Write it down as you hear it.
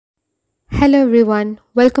Hello everyone,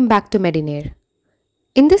 welcome back to Medinare.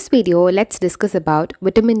 In this video, let's discuss about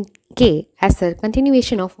vitamin K as a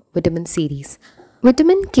continuation of vitamin series.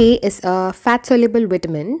 Vitamin K is a fat-soluble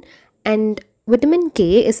vitamin and vitamin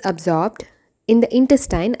K is absorbed in the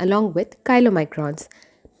intestine along with chylomicrons.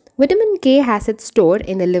 Vitamin K has its stored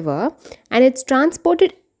in the liver and it's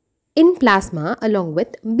transported in plasma along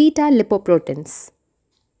with beta lipoproteins.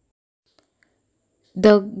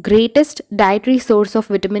 The greatest dietary source of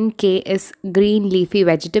vitamin K is green leafy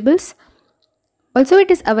vegetables. Also, it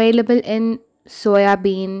is available in soya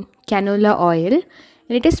bean, canola oil,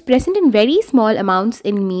 and it is present in very small amounts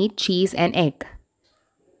in meat, cheese, and egg.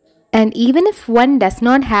 And even if one does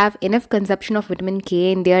not have enough consumption of vitamin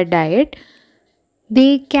K in their diet,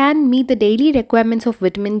 they can meet the daily requirements of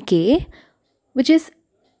vitamin K, which is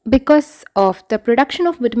because of the production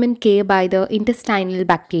of vitamin K by the intestinal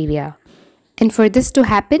bacteria. And for this to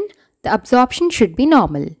happen, the absorption should be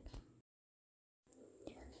normal.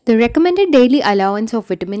 The recommended daily allowance of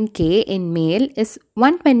vitamin K in male is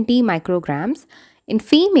 120 micrograms, in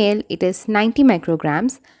female it is 90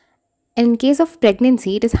 micrograms, and in case of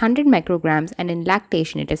pregnancy it is 100 micrograms, and in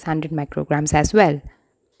lactation it is 100 micrograms as well.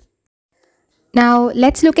 Now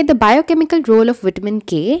let's look at the biochemical role of vitamin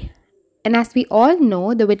K. And as we all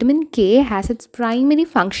know, the vitamin K has its primary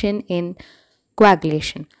function in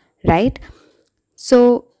coagulation, right?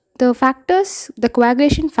 So the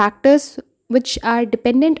coagulation factors which are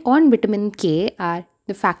dependent on vitamin K are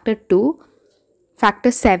the factor 2,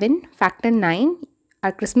 factor 7, factor 9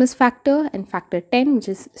 are Christmas factor, and factor 10 which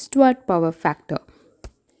is Stewart power factor.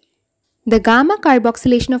 The gamma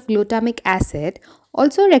carboxylation of glutamic acid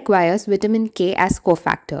also requires vitamin K as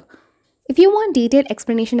cofactor. If you want detailed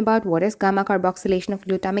explanation about what is gamma carboxylation of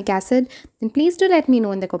glutamic acid, then please do let me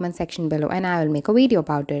know in the comment section below and I will make a video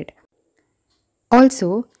about it.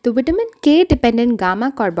 Also, the vitamin K dependent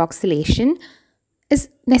gamma carboxylation is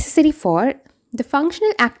necessary for the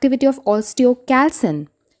functional activity of osteocalcin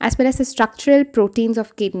as well as the structural proteins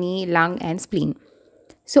of kidney, lung and spleen.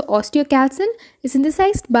 So, osteocalcin is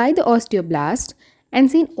synthesized by the osteoblast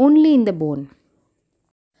and seen only in the bone.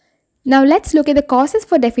 Now, let's look at the causes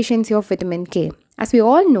for deficiency of vitamin K. As we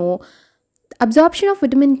all know, absorption of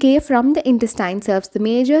vitamin K from the intestine serves the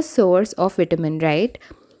major source of vitamin, right?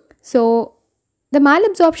 So, the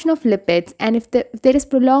malabsorption of lipids, and if there is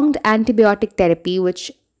prolonged antibiotic therapy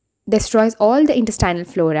which destroys all the intestinal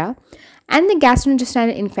flora, and the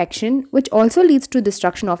gastrointestinal infection which also leads to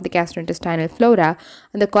destruction of the gastrointestinal flora,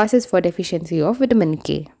 are the causes for deficiency of vitamin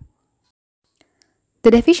K.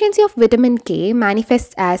 The deficiency of vitamin K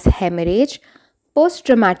manifests as hemorrhage,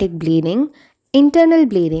 post-traumatic bleeding, internal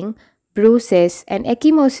bleeding, bruises and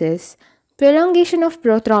ecchymosis, prolongation of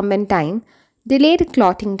prothrombin time, delayed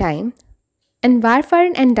clotting time, and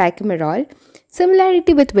warfarin and dicumarol.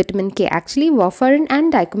 Similarity with vitamin K. Actually, warfarin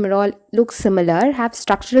and dicumarol look similar, have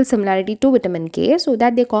structural similarity to vitamin K so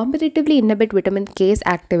that they competitively inhibit vitamin K's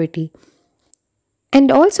activity.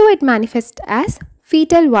 And also it manifests as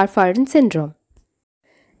fetal warfarin syndrome.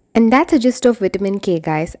 And that's the gist of vitamin K,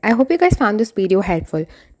 guys. I hope you guys found this video helpful.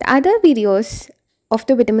 The other videos of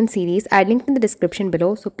the vitamin series are linked in the description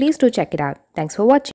below, so please do check it out. Thanks for watching.